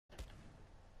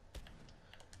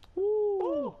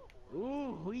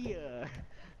we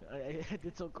I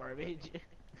did some garbage.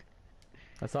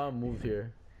 I saw him move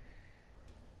here.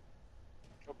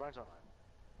 Oh, Brian's online.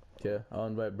 Yeah, I'll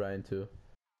invite Brian too.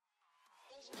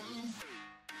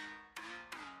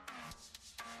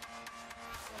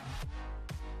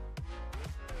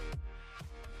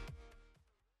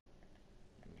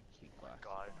 Keep Oh my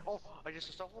glass. god. Oh, I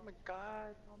just saw. Oh my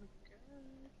god. Oh my god.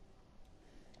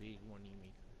 Big money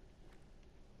maker.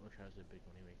 Which has a big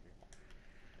money maker?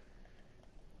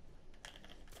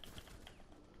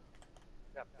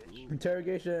 Yeah, bitch.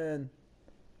 Interrogation.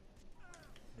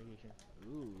 Interrogation.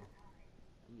 Ooh.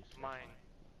 Ooh, spicy. Mine.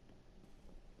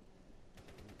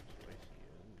 Ooh, spicy.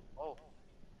 Oh.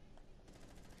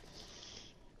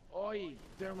 Oi,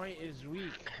 thermite is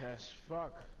weak as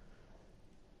fuck.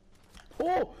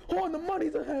 Oh, oh, and the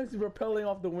money's ahead. He's rappelling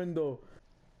off the window.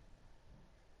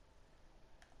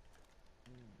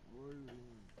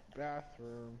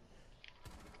 Bathroom.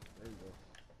 There you go.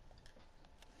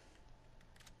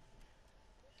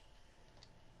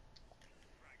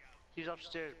 He's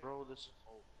upstairs, bro. This.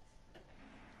 Oh.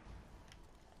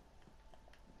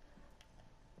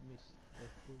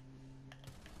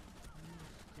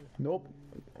 Nope.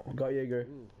 Got Jaeger.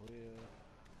 Ooh, yeah.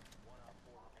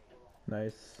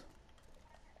 Nice.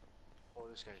 Oh,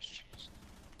 this guy's cheese.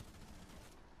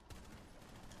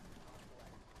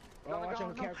 Oh, watch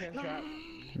out for Captain Trap.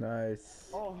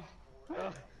 Nice. Oh.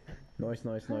 Nice,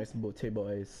 nice, nice. Table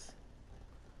ace.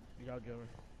 You got Joker.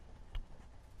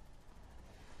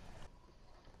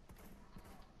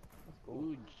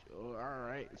 Ooh, oh,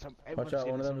 alright. Watch out,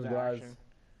 one of them is glaz.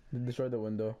 They destroyed the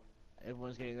window.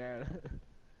 Everyone's getting that.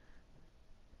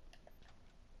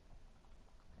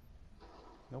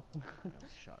 Nope.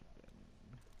 Shotgun.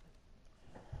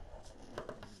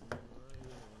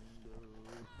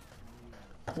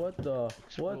 What the?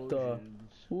 What the?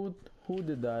 Who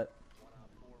did that?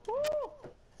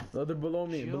 Oh, they're below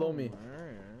me. Below me.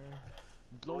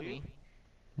 Below me.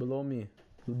 Below me.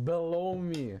 Below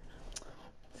me.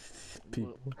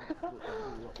 People.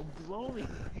 Below me.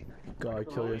 God,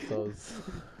 kill yourselves.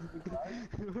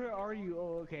 Where are you?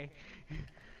 Oh, okay.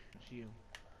 See you.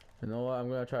 You know what? I'm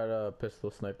gonna try to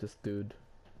pistol snipe this dude.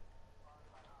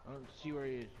 I don't see where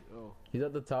he is. Oh. He's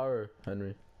at the tower,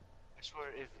 Henry. I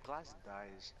swear, if Glass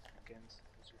dies against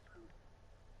this recruit,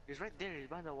 he's right there. He's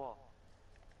behind the wall.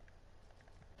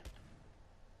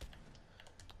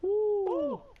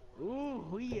 Woo! Ooh,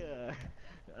 we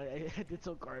I did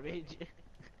some garbage.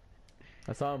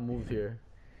 I saw him move here.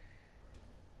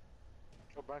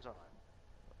 Oh, Brian's online.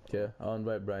 Yeah, I'll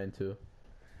invite Brian too.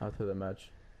 After the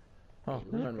match. Oh,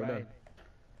 never mind, we're done.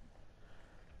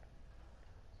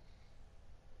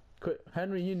 Quit,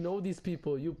 Henry, you know these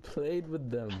people. You played with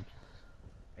them.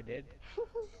 I did.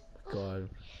 God.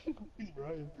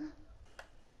 Brian.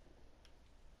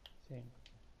 Same.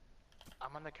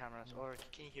 I'm on the cameras. Or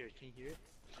can you hear it? Can you hear it?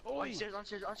 Oh, Upstairs,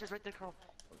 upstairs, right there, Karl.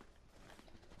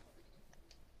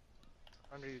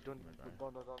 Under you, don't.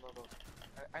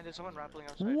 And there's someone rappelling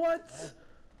outside. What?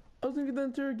 I was gonna get the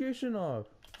interrogation off.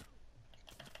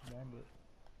 Bandit.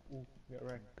 Ooh, get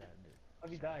wrecked. How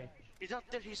did he die?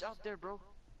 He's out there, bro.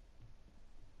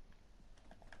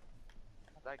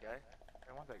 Not that guy. I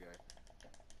don't want that guy.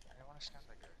 I don't want to stand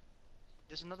that guy.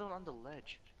 There's another one on the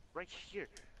ledge. Right here.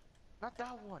 Not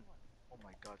that one. Oh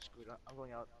my god, screw it. I'm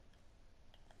going out.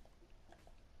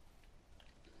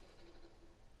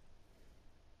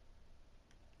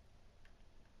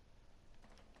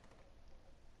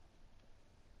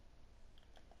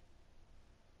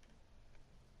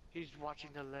 He's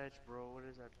watching the ledge, bro. What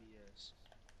is that BS?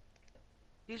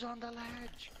 He's on the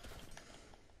ledge!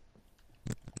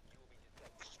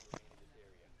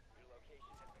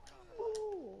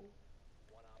 Ooh.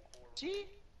 See?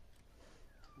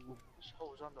 This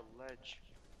hoe's on the ledge.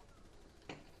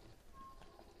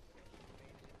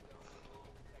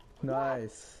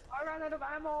 Nice. I ran out of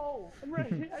ammo! I'm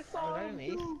ready! I saw him!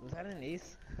 Was that an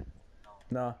ace?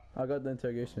 Nah, I got the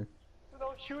interrogation.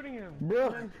 Without shooting him!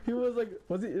 Bro, he was like,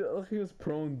 he was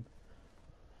prone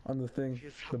on the thing,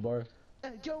 the bar.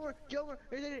 Joker!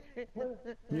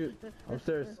 Mute,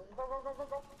 upstairs.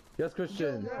 Go! Yes,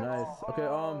 Christian. Nice. Okay,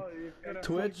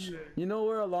 Twitch. You know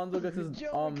where Alonzo gets his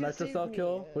nitrocell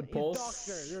kill with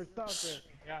Pulse? You're a doctor.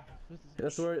 Yeah.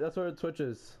 That's where Twitch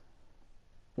is.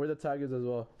 Where the tag is as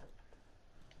well.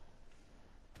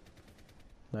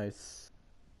 Nice.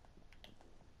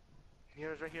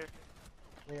 Here's right here.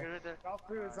 Here, right there.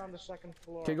 Valkyrie is on the second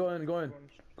floor. Okay, go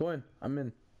in. I'm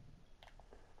in.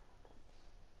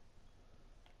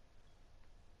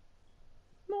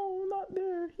 No, not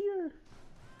there. Here.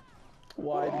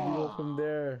 Why did you go from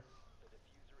there?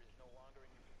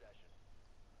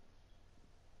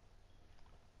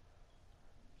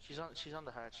 She's on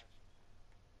the hatch.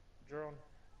 Drone.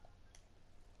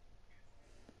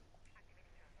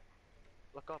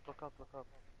 Look up, look up, look up.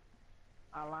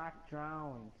 I like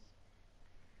drones.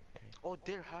 Oh,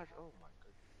 they're hatch. Oh my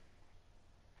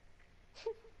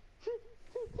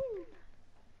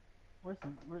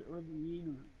god. Where's the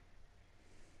eagle?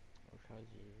 I'll try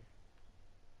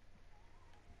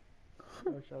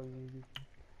to. Oh, shall we?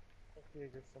 Okay,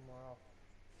 get somewhere else.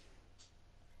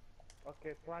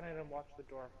 Okay, plan it and watch the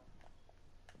door.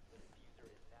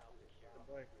 Good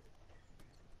boy.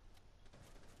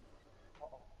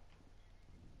 Uh-oh.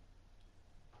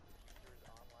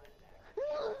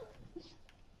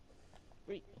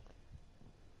 Wait.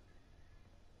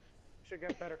 Should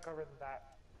get better cover than that.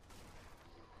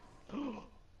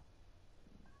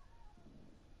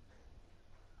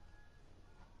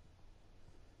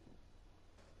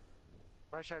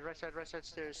 Right side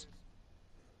stairs.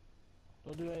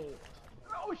 Don't do it.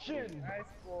 Ocean! Nice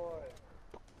boy.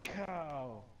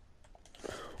 Cow.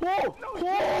 Whoa!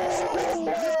 Whoa!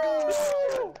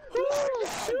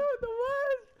 Shoot the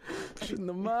man! Shoot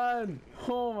the man!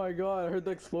 Oh my god! I heard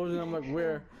the explosion. I'm like,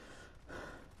 where?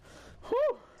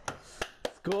 Whew.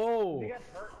 Let's go! Did he get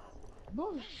hurt?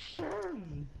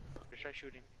 Ocean! Just try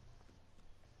shooting.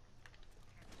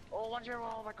 Oh, 1-0,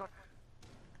 oh my god.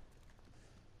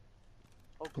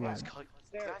 Oh, glaz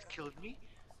killed me?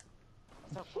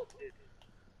 I thought Paul did.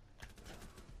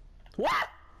 What?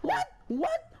 What?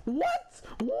 What? What?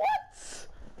 What?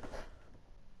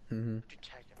 You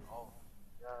tag him. Oh.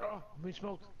 Oh, we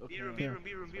smoked. Okay. B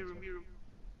room.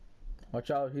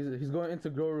 Watch out! He's going into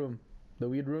grow room, the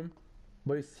weed room,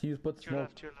 but he's put To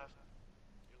smoke. your left.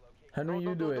 Henry,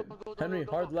 you do it. Henry,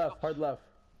 hard left, hard left.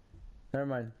 Never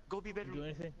mind. Go B bedroom. Do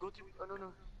anything? Go to. Oh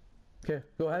no. Okay,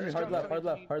 go Henry, hard left, hard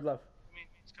left, hard left.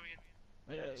 He's coming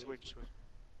in. Just wait.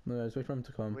 No, just wait for him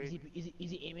to come. Wait.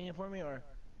 Is he aiming it for me or?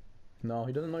 No,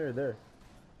 he doesn't know you're there.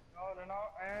 No,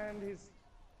 and he's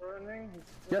burning.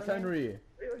 Yes, Henry.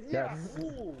 Yeah. Yes.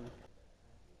 Ooh.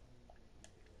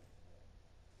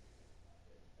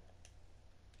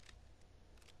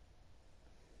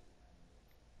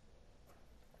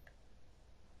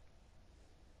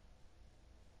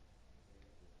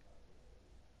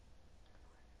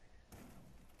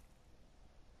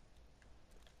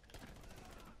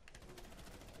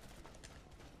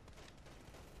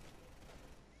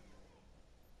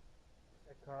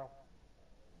 Hey, Karl.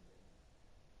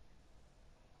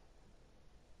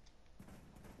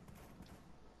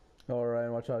 Oh,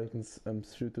 Ryan, watch out! You can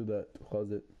shoot through that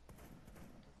closet.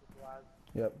 Glad.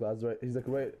 Yep, Glad's right. He's like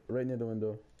right near the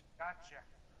window. Gotcha.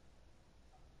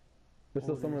 There's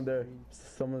still Holy someone there. screen.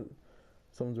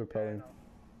 Someone's Yeah, I repelling. know.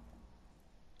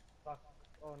 Fuck.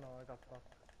 Oh no, I got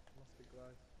fucked. Must be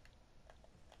glad.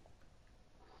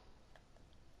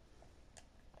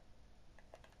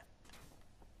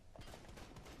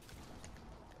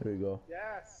 There we go.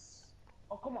 Yes!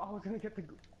 Oh, come on, I was gonna get the.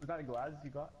 Was that a glaz you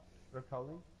got?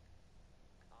 Repelling?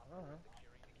 I don't know.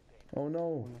 Oh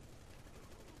no!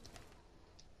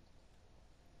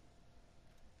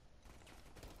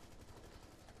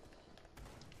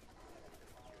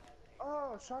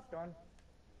 Oh, shotgun.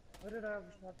 Where did I have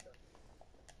a shotgun?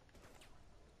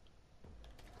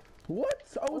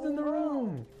 What? I was in the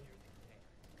room!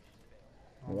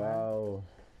 Oh, Wow.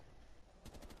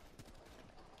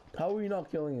 How are you not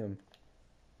killing him?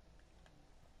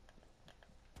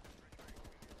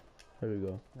 There we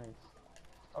go. Nice.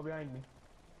 Oh, behind me.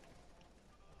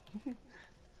 Nice.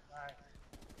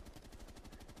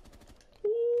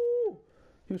 Woo!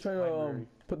 He was trying to Library.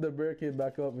 put the barricade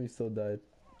back up and he still died.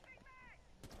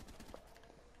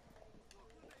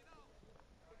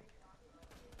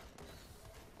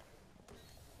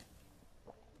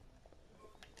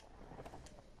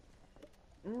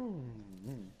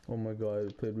 Oh my god,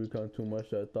 I played Recon too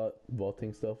much. I thought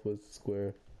vaulting stuff was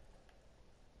square.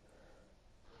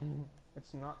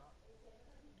 It's not.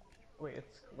 Wait,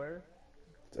 it's square?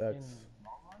 It's X. In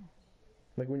Walmart?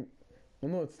 Like when, oh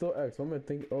no, it's still X. I'm gonna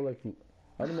think. Oh, like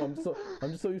I don't know. I'm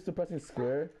just so used to pressing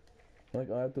square.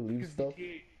 Like I have to leave stuff.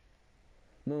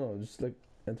 No, just like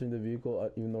entering the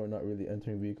vehicle, even though we're not really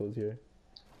entering vehicles here.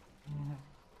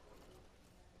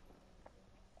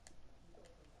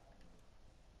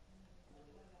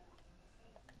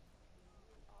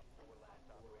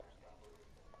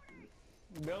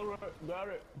 Got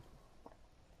it.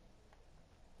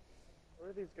 What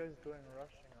are these guys doing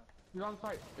rushing us? He's on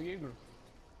site, the Jaeger.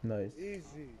 Nice.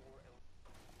 Easy.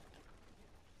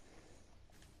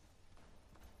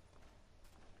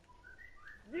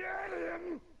 Get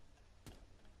him!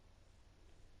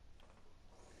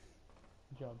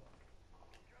 Good job.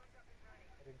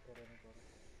 I didn't get anybody.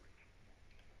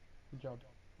 Good job.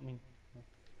 I mean,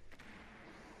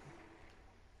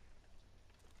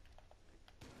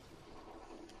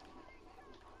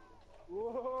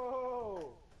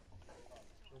 Whoa!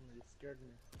 You scared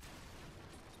me.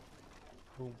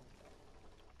 boom.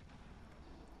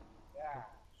 Yeah,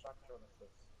 structural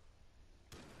assist.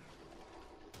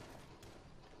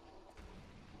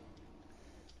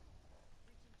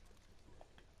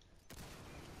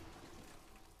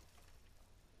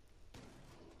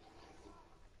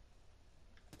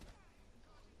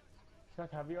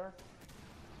 Check heavier.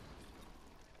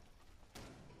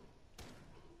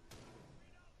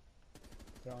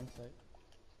 They're on site.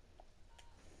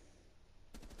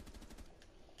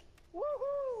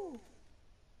 Woohoo!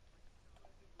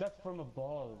 That's from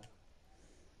above.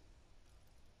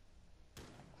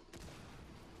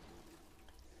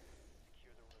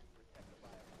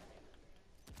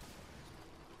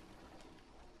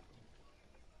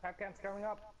 Capcan's coming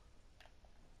up.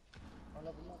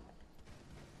 Another one.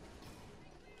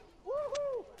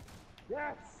 Woohoo!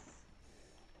 Yes!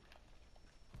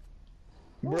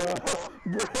 Bro,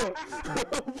 bro.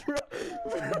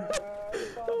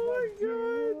 Oh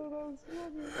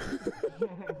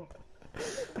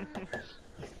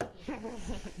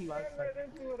I ran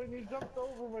into it and you jumped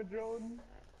over my drone.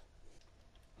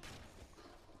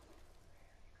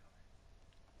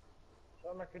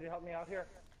 Summer, could you help me out here?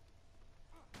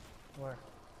 Where?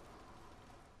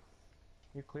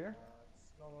 You clear?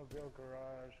 Snowmobile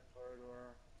garage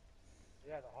corridor.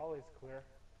 Yeah, the Holly's clear.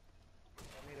 I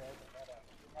need to open that up.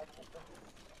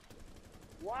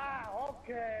 Wow,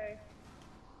 okay.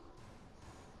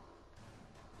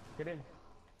 Get in.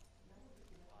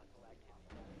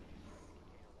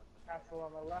 Castle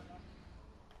on the left.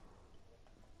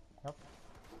 Yep.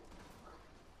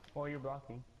 Oh, you're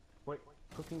blocking. Wait,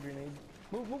 cooking grenade.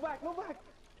 Move back, move back!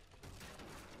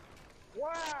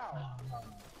 Wow!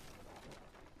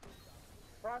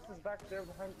 Frost is back there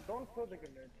behind. Don't throw the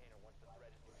grenade.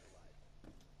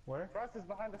 Where? Frost is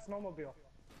behind the snowmobile.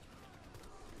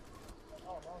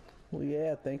 Oh no. Well,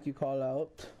 yeah, thank you, call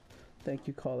out. Thank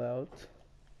you, call out.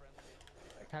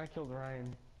 I kinda killed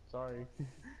Ryan. Sorry.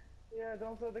 Yeah,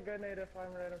 don't throw the grenade if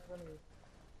I'm right in front of you.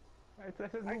 I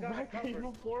said I move got back, it you covered.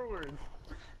 move forward.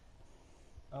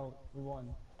 Oh, we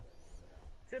won.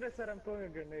 Should have said I'm throwing a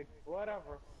grenade.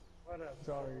 Whatever. Whatever.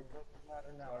 Sorry. Doesn't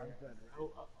matter now. I'm better.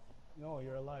 Oh, no,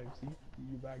 you're alive. See?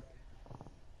 You back.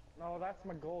 No, that's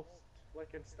my ghost,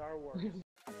 like in Star Wars.